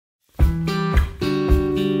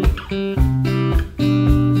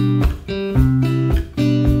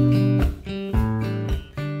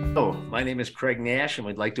My name is Craig Nash, and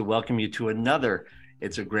we'd like to welcome you to another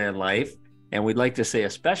It's a Grand Life. And we'd like to say a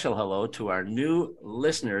special hello to our new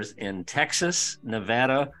listeners in Texas,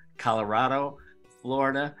 Nevada, Colorado,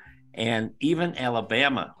 Florida, and even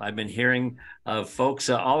Alabama. I've been hearing of folks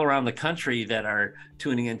all around the country that are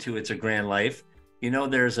tuning into It's a Grand Life. You know,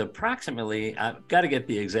 there's approximately, I've got to get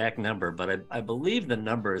the exact number, but I believe the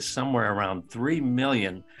number is somewhere around 3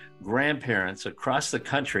 million grandparents across the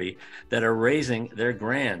country that are raising their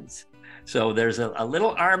grands. So there's a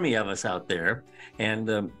little army of us out there,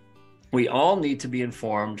 and we all need to be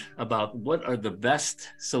informed about what are the best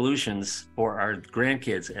solutions for our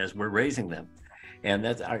grandkids as we're raising them. And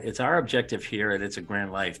it's our objective here at It's a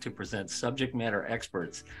Grand Life to present subject matter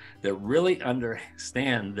experts that really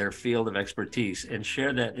understand their field of expertise and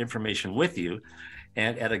share that information with you,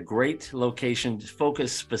 and at a great location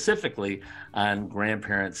focused specifically on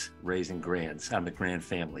grandparents raising grands, on the grand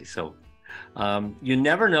family. So you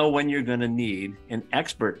never know when you're going to need an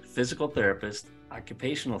expert physical therapist,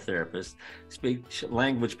 occupational therapist, speech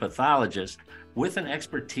language pathologist with an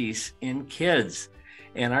expertise in kids.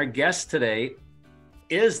 And our guest today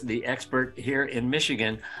is the expert here in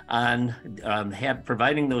Michigan on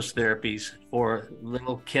providing those therapies for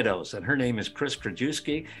little kiddos. And her name is Kris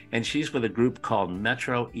Krajewski, and she's with a group called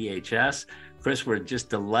Metro EHS. Kris, we're just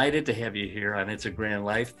delighted to have you here on It's a Grand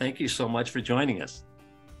Life. Thank you so much for joining us.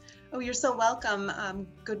 Oh, you're so welcome.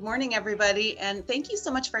 Good morning, everybody. And thank you so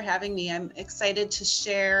much for having me. I'm excited to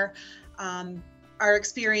share our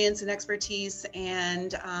experience and expertise,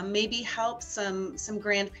 and maybe help some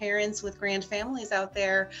grandparents with grand families out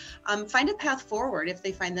there find a path forward if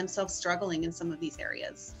they find themselves struggling in some of these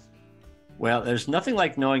areas. Well, there's nothing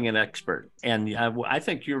like knowing an expert. And I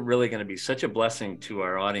think you're really going to be such a blessing to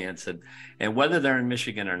our audience, and whether they're in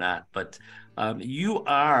Michigan or not. But you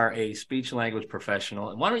are a speech language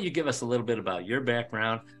professional. And why don't you give us a little bit about your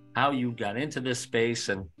background, how you got into this space,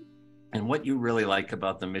 and what you really like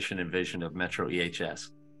about the mission and vision of Metro EHS.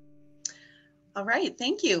 All right,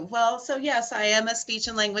 thank you. Well, so yes, I am a speech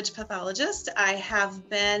and language pathologist. I have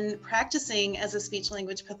been practicing as a speech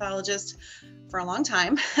language pathologist for a long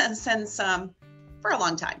time, for a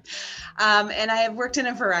long time. And I have worked in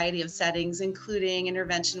a variety of settings, including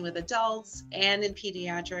intervention with adults and in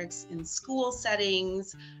pediatrics, in school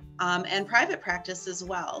settings, and private practice as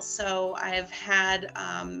well. So I have had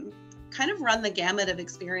kind of run the gamut of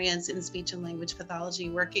experience in speech and language pathology,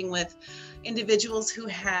 working with individuals who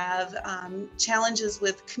have challenges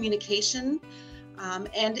with communication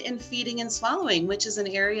and in feeding and swallowing, which is an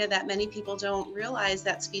area that many people don't realize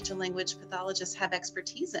that speech and language pathologists have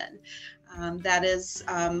expertise in. That is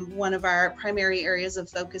one of our primary areas of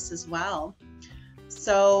focus as well.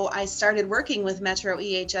 So I started working with Metro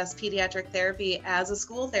EHS Pediatric Therapy as a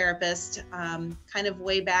school therapist, kind of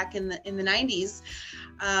way back in the 90s,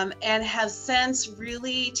 and have since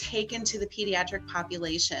really taken to the pediatric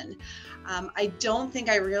population. I don't think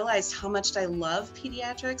I realized how much I love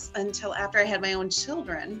pediatrics until after I had my own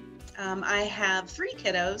children. I have 3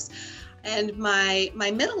 kiddos. And my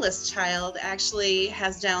middleest child actually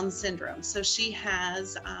has Down syndrome. So she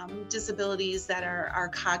has disabilities that are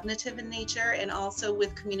cognitive in nature, and also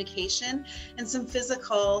with communication, and some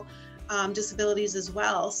physical disabilities as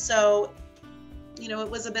well. So, you know,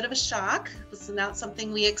 it was a bit of a shock. It was not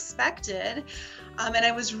something we expected. And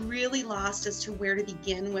I was really lost as to where to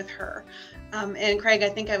begin with her. And Craig, I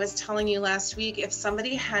think I was telling you last week, if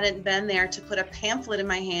somebody hadn't been there to put a pamphlet in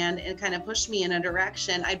my hand and kind of push me in a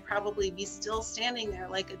direction, I'd probably be still standing there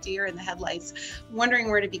like a deer in the headlights,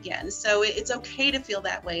 wondering where to begin. So it's okay to feel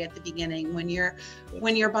that way at the beginning when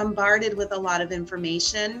you're bombarded with a lot of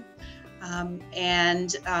information.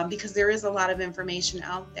 Because there is a lot of information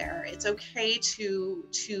out there, it's okay to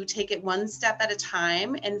take it one step at a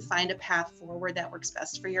time and find a path forward that works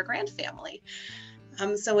best for your grand family.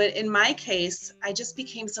 So in my case, I just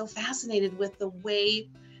became so fascinated with the way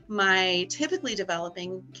my typically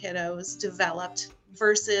developing kiddos developed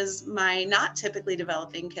versus my not typically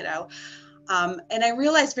developing kiddo. And I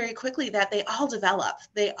realized very quickly that they all develop,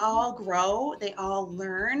 they all grow, they all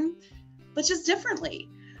learn, but just differently.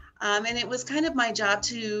 And it was kind of my job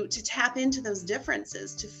to tap into those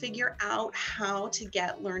differences, to figure out how to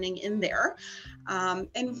get learning in there.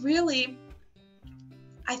 And really,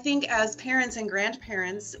 I think as parents and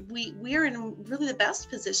grandparents, we are in really the best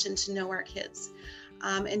position to know our kids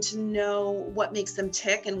and to know what makes them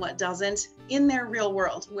tick and what doesn't in their real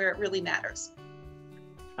world where it really matters.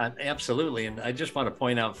 Absolutely. And I just want to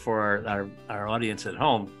point out for our audience at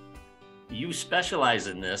home, you specialize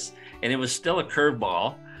in this, and it was still a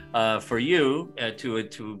curveball for you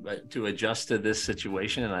to adjust to this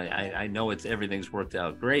situation. And I know everything's worked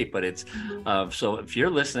out great, but it's so if you're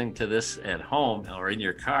listening to this at home or in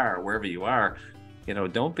your car, or wherever you are,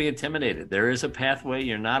 don't be intimidated. There is a pathway.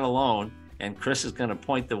 You're not alone. And Kris is going to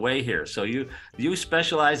point the way here. So you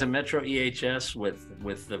specialize in Metro EHS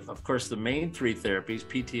with of course, the main three therapies,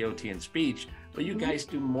 PT, OT, and speech, but you guys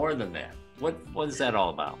do more than that. What is that all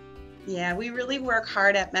about? Yeah, we really work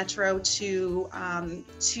hard at Metro to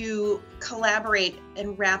collaborate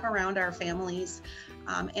and wrap around our families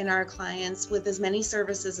and our clients with as many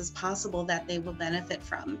services as possible that they will benefit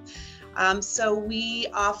from. So we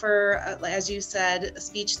offer, as you said,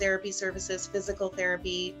 speech therapy services, physical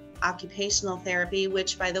therapy, occupational therapy,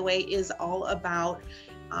 which, by the way, is all about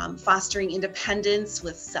fostering independence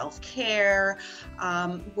with self-care,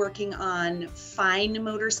 working on fine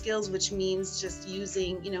motor skills, which means just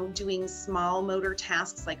using, doing small motor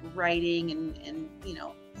tasks like writing and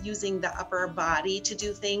using the upper body to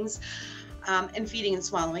do things, and feeding and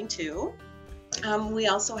swallowing too. We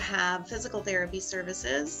also have physical therapy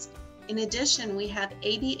services. In addition, we have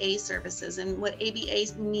ABA services, and what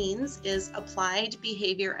ABA means is Applied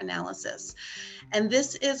Behavior Analysis. And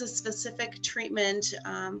this is a specific treatment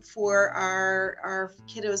for our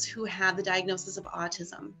kiddos who have the diagnosis of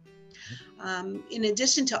autism. In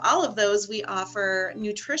addition to all of those, we offer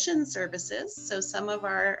nutrition services. So some of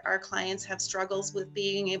our clients have struggles with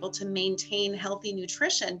being able to maintain healthy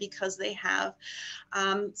nutrition because they have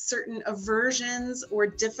certain aversions or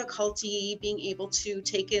difficulty being able to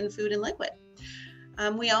take in food and liquid.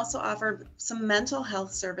 We also offer some mental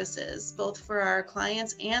health services, both for our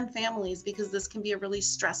clients and families, because this can be a really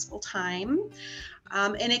stressful time.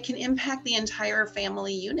 And it can impact the entire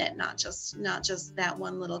family unit, not just that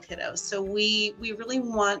one little kiddo. So we really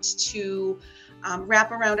want to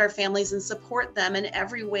wrap around our families and support them in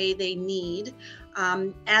every way they need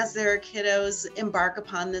as their kiddos embark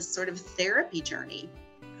upon this sort of therapy journey.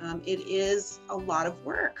 It is a lot of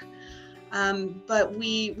work. But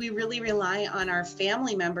we really rely on our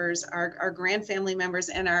family members, our grand family members,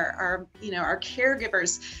 and our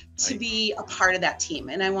caregivers to be a part of that team.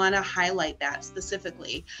 And I want to highlight that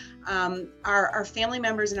specifically. Our family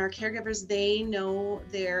members and our caregivers, they know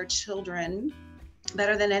their children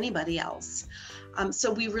better than anybody else.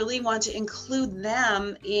 So we really want to include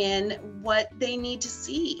them in what they need to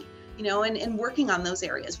see, and working on those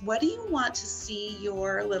areas. What do you want to see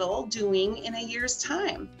your little doing in a year's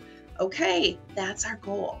time? Okay, that's our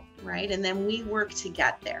goal, right? And then we work to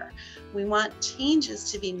get there. We want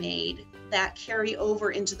changes to be made that carry over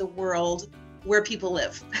into the world where people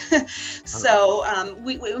live. So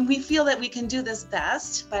we feel that we can do this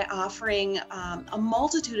best by offering a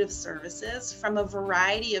multitude of services from a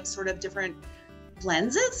variety of sort of different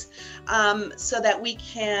lenses, so that we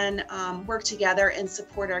can work together and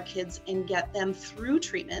support our kids and get them through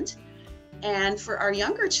treatment. And for our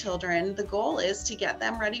younger children, the goal is to get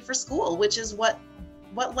them ready for school, which is what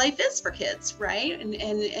life is for kids, right?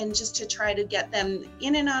 And just to try to get them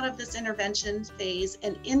in and out of this intervention phase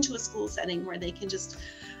and into a school setting where they can just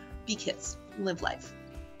be kids, live life.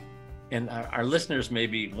 And our listeners may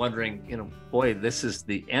be wondering, boy, this is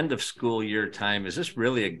the end of school year time. Is this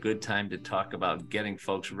really a good time to talk about getting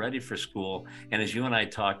folks ready for school? And as you and I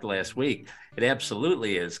talked last week, it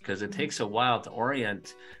absolutely is, because it takes a while to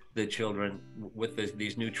orient the children with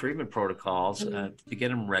these new treatment protocols to get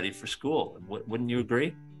them ready for school. Wouldn't you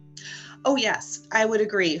agree? Oh, yes, I would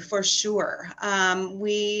agree for sure.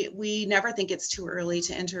 We never think it's too early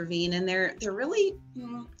to intervene, and they're really,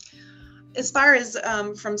 as far as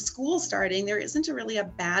from school starting, there isn't really a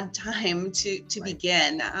bad time to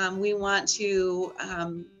begin. We want to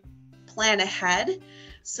plan ahead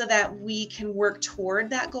so that we can work toward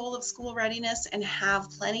that goal of school readiness and have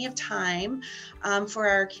plenty of time for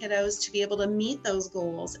our kiddos to be able to meet those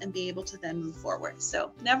goals and be able to then move forward.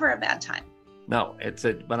 So never a bad time. No,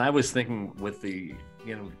 when I was thinking with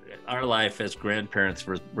our life as grandparents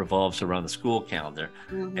revolves around the school calendar,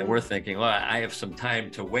 and we're thinking, well, I have some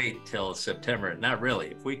time to wait till September. Not really.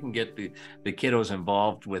 If we can get the kiddos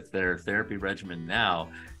involved with their therapy regimen now,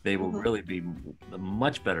 they will really be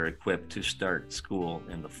much better equipped to start school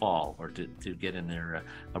in the fall, or to get in their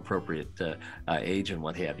appropriate age and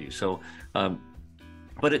what have you. So,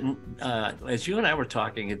 but as you and I were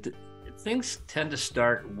talking, things tend to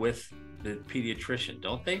start with the pediatrician,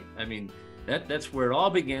 don't they? I mean, that's where it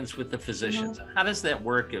all begins, with the physicians. How does that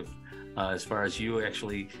work as far as you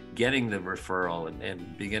actually getting the referral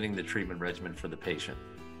and beginning the treatment regimen for the patient?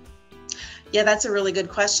 Yeah, that's a really good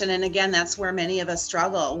question. And again, that's where many of us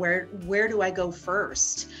struggle. Where do I go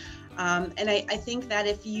first? And I think that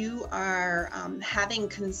if you are having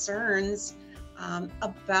concerns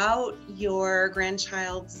about your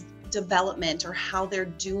grandchild's development or how they're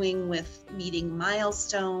doing with meeting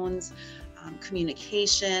milestones,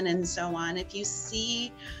 communication, and so on. If you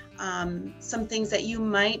see some things that you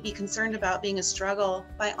might be concerned about being a struggle,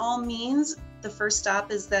 by all means, the first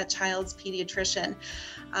stop is that child's pediatrician.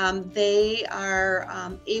 They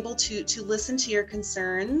are able to listen to your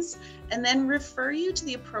concerns and then refer you to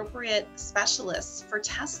the appropriate specialists for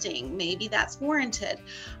testing. Maybe that's warranted.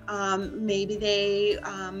 Maybe they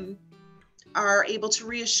are able to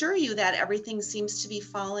reassure you that everything seems to be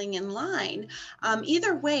falling in line.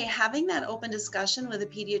 Either way, having that open discussion with a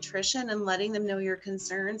pediatrician and letting them know your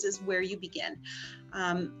concerns is where you begin.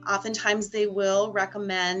 Oftentimes they will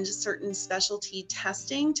recommend certain specialty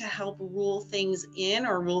testing to help rule things in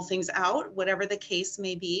or rule things out, whatever the case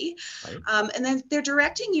may be. Right. And then they're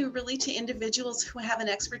directing you really to individuals who have an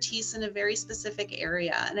expertise in a very specific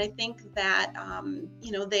area. And I think that,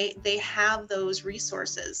 they have those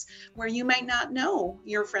resources where you might not know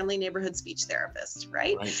your friendly neighborhood speech therapist,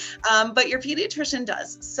 right? But your pediatrician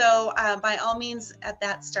does. So by all means, at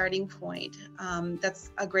that starting point,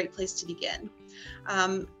 that's a great place to begin.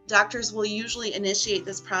 Doctors will usually initiate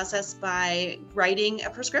this process by writing a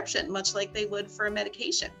prescription, much like they would for a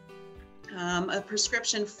medication. A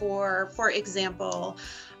prescription for example,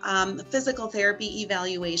 physical therapy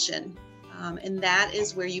evaluation. And that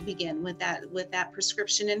is where you begin with that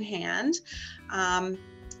prescription in hand.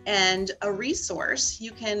 And a resource,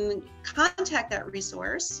 you can contact that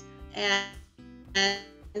resource and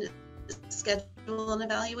schedule an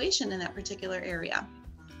evaluation in that particular area.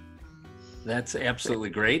 That's absolutely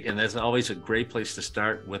great. And that's always a great place to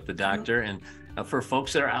start with the doctor. And for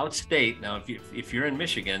folks that are out state, now, if you're in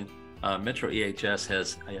Michigan, Metro EHS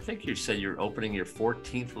has, I think you said you're opening your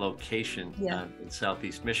 14th location in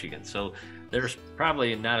Southeast Michigan. So there's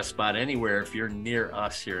probably not a spot anywhere if you're near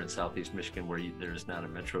us here in Southeast Michigan where there's not a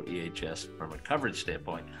Metro EHS from a coverage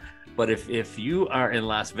standpoint. But if you are in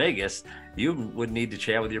Las Vegas, you would need to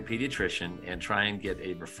chat with your pediatrician and try and get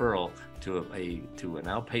a referral to an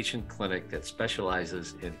outpatient clinic that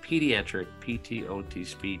specializes in pediatric PT/OT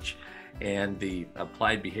speech and the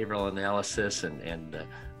applied behavioral analysis and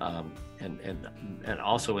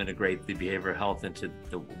also integrate the behavioral health into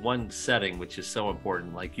the one setting, which is so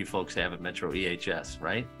important, like you folks have at Metro EHS,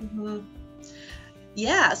 right? Mm-hmm.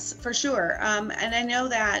 Yes, for sure. And I know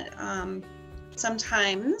that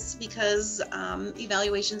sometimes, because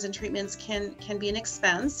evaluations and treatments can be an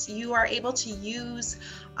expense, you are able to use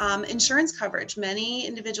insurance coverage. Many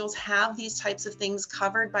individuals have these types of things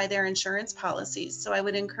covered by their insurance policies. So I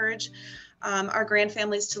would encourage our grand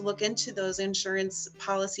families to look into those insurance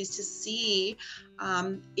policies to see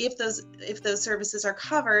if those services are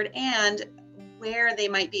covered and where they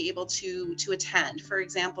might be able to attend. For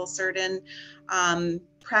example, certain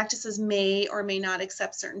practices may or may not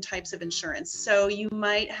accept certain types of insurance. So you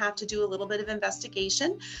might have to do a little bit of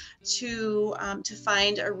investigation to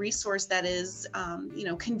find a resource that is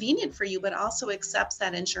convenient for you, but also accepts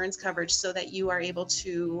that insurance coverage so that you are able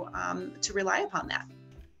to rely upon that.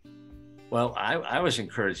 Well, I was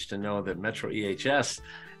encouraged to know that Metro EHS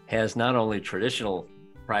has not only traditional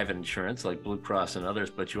private insurance like Blue Cross and others,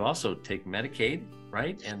 but you also take Medicaid,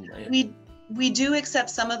 right? And we do accept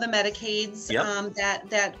some of the Medicaids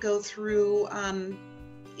that go through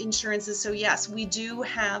insurances. So yes, we do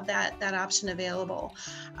have that option available,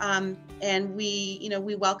 and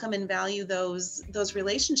we welcome and value those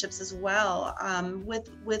relationships as well.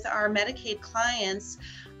 With our Medicaid clients,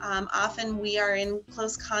 often we are in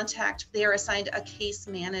close contact. They are assigned a case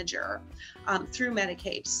manager through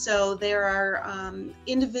Medicaid. So there are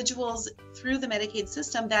individuals through the Medicaid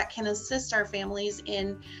system that can assist our families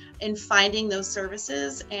in finding those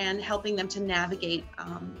services and helping them to navigate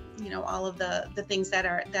all of the things that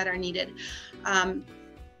are needed,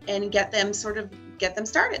 and get them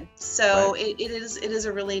started. So right. It is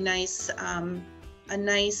a really nice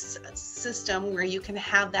system where you can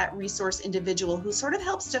have that resource individual who sort of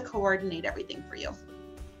helps to coordinate everything for you.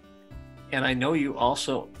 And I know you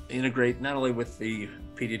also integrate not only with the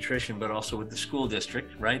pediatrician, but also with the school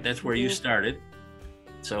district, right? That's where you started.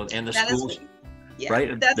 So, and the schools. Yeah,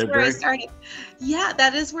 right? That's where I started. Yeah,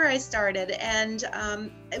 that is where I started. And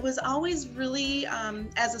it was always really,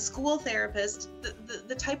 as a school therapist,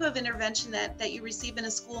 the type of intervention that you receive in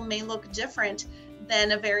a school may look different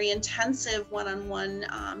than a very intensive one-on-one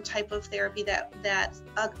type of therapy that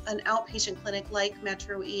an outpatient clinic like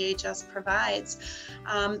Metro EHS provides.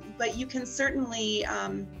 But you can certainly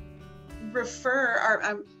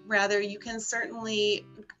you can certainly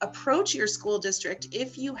approach your school district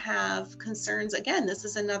if you have concerns. Again, this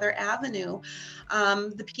is another avenue.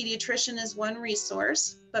 The pediatrician is one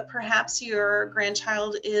resource. but perhaps your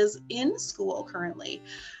grandchild is in school currently.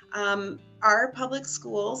 Our public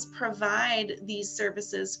schools provide these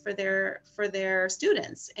services for their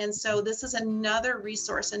students. And so this is another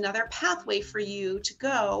resource, another pathway for you to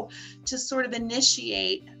go to sort of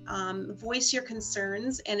initiate, voice your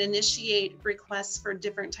concerns and initiate requests for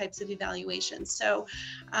different types of evaluations. So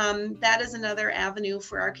that is another avenue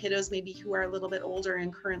for our kiddos, maybe who are a little bit older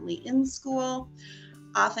and currently in school.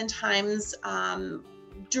 Oftentimes,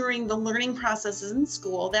 during the learning processes in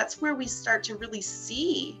school, that's where we start to really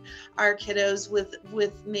see our kiddos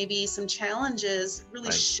with maybe some challenges, really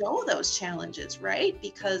Right. show those challenges, right?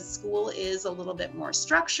 Because school is a little bit more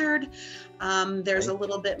structured. There's a Right.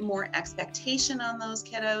 little bit more expectation on those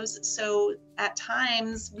kiddos. So at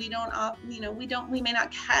times we may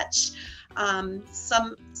not catch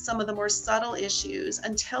some of the more subtle issues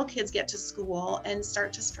until kids get to school and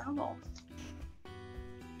start to struggle.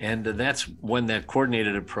 And that's when that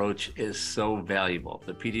coordinated approach is so valuable.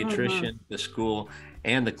 The pediatrician, the school,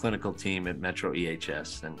 and the clinical team at Metro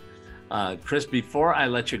EHS. And Kris, before I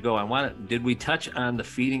let you go, did we touch on the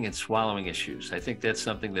feeding and swallowing issues? I think that's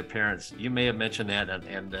something that parents, you may have mentioned that,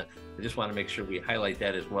 and I just want to make sure we highlight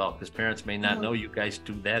that as well, because parents may not know you guys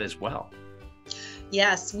do that as well.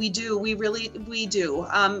 Yes, we do. We do.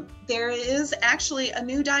 There is actually a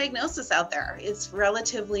new diagnosis out there. It's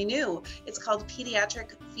relatively new. It's called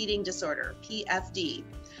pediatric feeding disorder, PFD.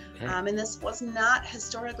 Okay. And this was not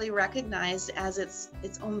historically recognized as its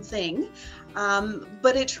own thing,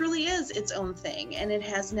 but it truly is its own thing. And it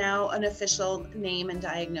has now an official name and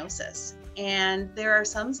diagnosis. And there are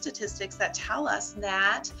some statistics that tell us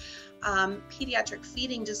that pediatric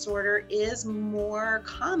feeding disorder is more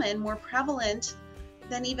common, more prevalent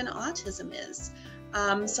than even autism is.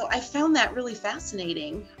 So I found that really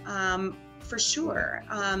fascinating, for sure.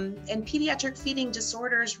 And pediatric feeding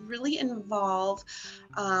disorders really involve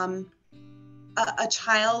a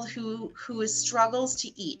child who struggles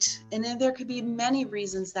to eat. And then there could be many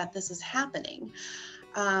reasons that this is happening.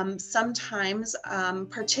 Sometimes,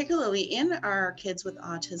 particularly in our kids with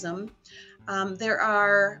autism, there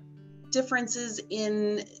are differences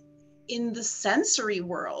in the sensory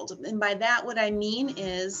world. And by that, what I mean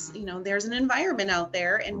is, there's an environment out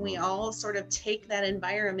there and we all sort of take that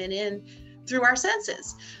environment in through our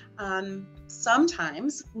senses.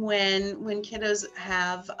 Sometimes when kiddos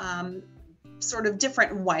have sort of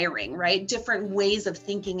different wiring, right? Different ways of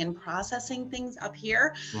thinking and processing things up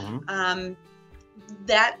here,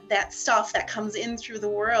 that stuff that comes in through the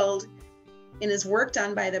world and is worked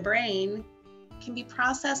on by the brain can be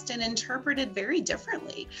processed and interpreted very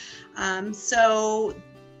differently. So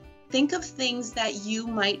think of things that you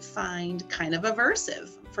might find kind of aversive.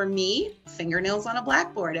 For me, fingernails on a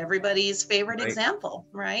blackboard, everybody's favorite example,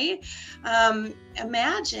 right?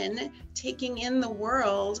 Imagine taking in the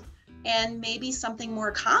world and maybe something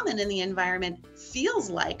more common in the environment feels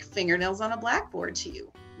like fingernails on a blackboard to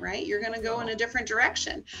you. Right? You're going to go in a different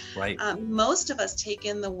direction. Right. Most of us take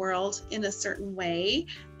in the world in a certain way,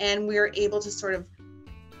 and we're able to sort of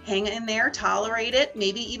hang in there, tolerate it,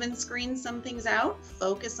 maybe even screen some things out,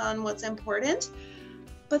 focus on what's important.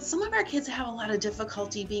 But some of our kids have a lot of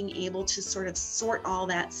difficulty being able to sort of sort all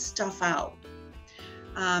that stuff out.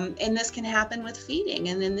 And this can happen with feeding.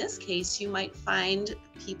 And in this case, you might find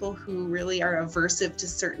people who really are aversive to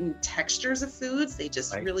certain textures of foods. They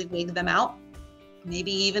just really wig them out.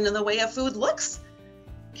 Maybe even in the way a food looks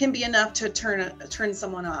can be enough to turn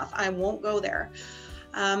someone off. I won't go there.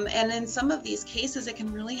 And in some of these cases, it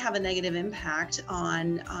can really have a negative impact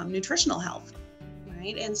on nutritional health,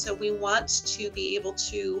 right? And so we want to be able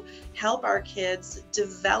to help our kids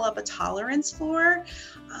develop a tolerance for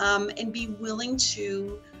and be willing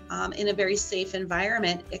to, in a very safe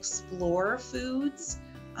environment, explore foods.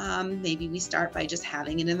 Maybe we start by just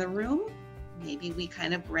having it in the room. Maybe we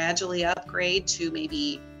kind of gradually upgrade to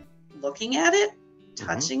maybe looking at it,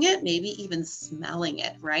 touching it, maybe even smelling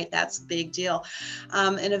it, right? That's a big deal.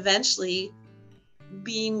 And eventually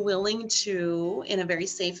being willing to, in a very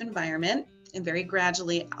safe environment and very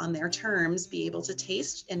gradually on their terms, be able to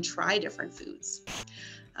taste and try different foods.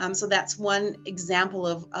 So that's one example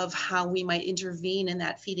of how we might intervene in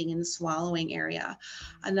that feeding and swallowing area.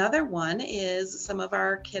 Another one is some of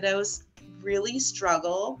our kiddos really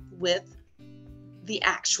struggle with the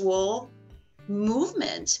actual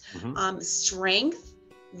movement, strength,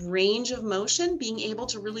 range of motion, being able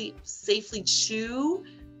to really safely chew,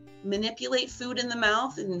 manipulate food in the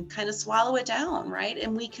mouth and kind of swallow it down, right?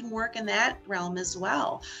 And we can work in that realm as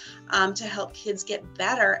well to help kids get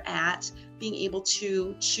better at being able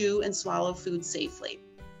to chew and swallow food safely.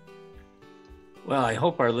 Well, I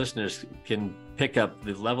hope our listeners can pick up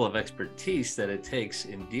the level of expertise that it takes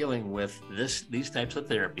in dealing with these types of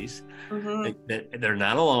therapies. That they're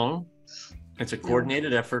not alone. It's a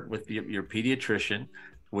coordinated effort with your pediatrician,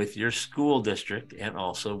 with your school district, and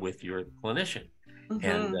also with your clinician.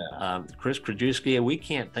 And Kris Krajewski, we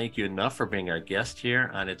can't thank you enough for being our guest here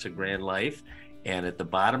on It's a Grand Life. And at the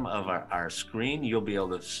bottom of our screen, you'll be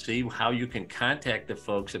able to see how you can contact the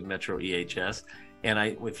folks at Metro EHS. And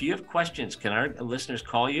if you have questions, can our listeners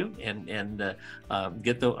call you and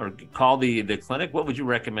call the clinic? What would you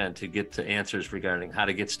recommend to get to answers regarding how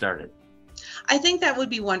to get started? I think that would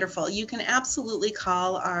be wonderful. You can absolutely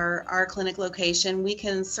call our clinic location. We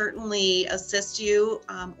can certainly assist you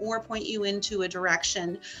or point you into a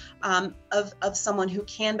direction of someone who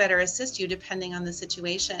can better assist you depending on the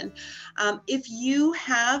situation. If you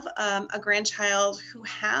have a grandchild who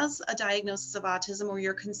has a diagnosis of autism or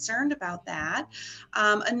you're concerned about that,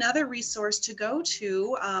 another resource to go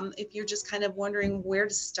to if you're just kind of wondering where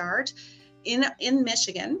to start in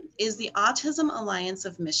Michigan is the Autism Alliance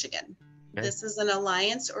of Michigan. Okay. This is an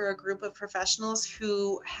alliance or a group of professionals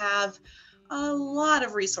who have a lot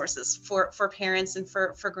of resources for parents and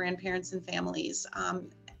for grandparents and families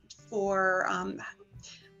for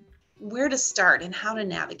where to start and how to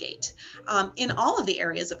navigate in all of the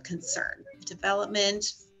areas of concern: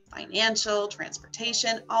 development, financial,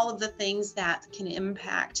 transportation, all of the things that can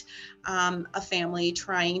impact a family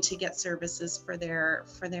trying to get services for their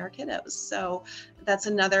kiddos. So that's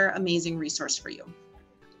another amazing resource for you.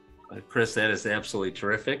 Kris, that is absolutely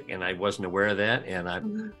terrific, and I wasn't aware of that. And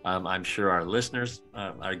I'm sure our listeners,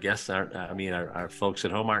 our guests, our folks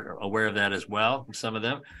at home aren't aware of that as well. Some of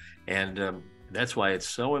them, and that's why it's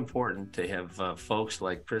so important to have folks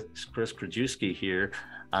like Kris Krajewski here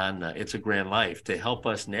on It's a Grand Life to help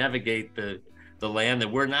us navigate the land that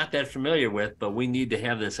we're not that familiar with, but we need to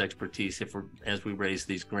have this expertise as we raise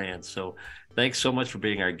these grants. So, thanks so much for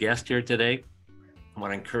being our guest here today. I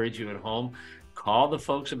want to encourage you at home. Call the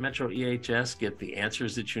folks at Metro EHS, get the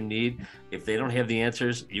answers that you need. If they don't have the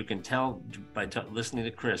answers, you can tell by listening to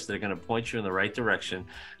Kris, they're going to point you in the right direction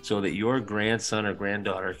so that your grandson or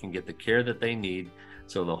granddaughter can get the care that they need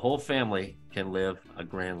so the whole family can live a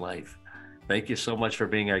grand life. Thank you so much for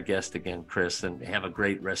being our guest again, Kris, and have a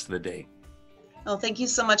great rest of the day. Well, thank you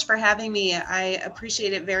so much for having me. I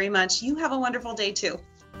appreciate it very much. You have a wonderful day too.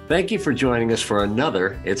 Thank you for joining us for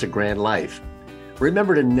another It's a Grand Life.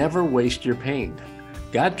 Remember to never waste your pain.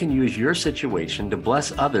 God can use your situation to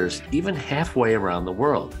bless others even halfway around the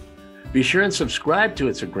world. Be sure and subscribe to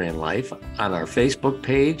It's a Grand Life on our Facebook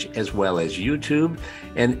page, as well as YouTube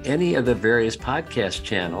and any of the various podcast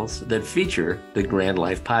channels that feature the Grand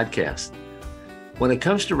Life podcast. When it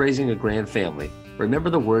comes to raising a grand family,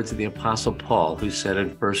 remember the words of the Apostle Paul, who said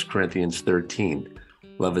in 1 Corinthians 13,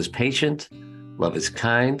 "Love is patient, love is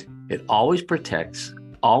kind, it always protects,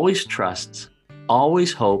 always trusts,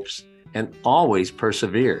 always hopes, and always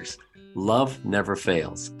perseveres. Love never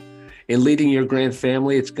fails." In leading your grand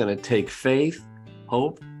family, it's going to take faith,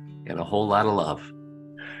 hope, and a whole lot of love.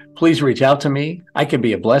 Please reach out to me. I can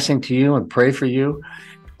be a blessing to you and pray for you,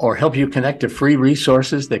 or help you connect to free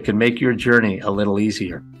resources that can make your journey a little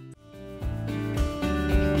easier.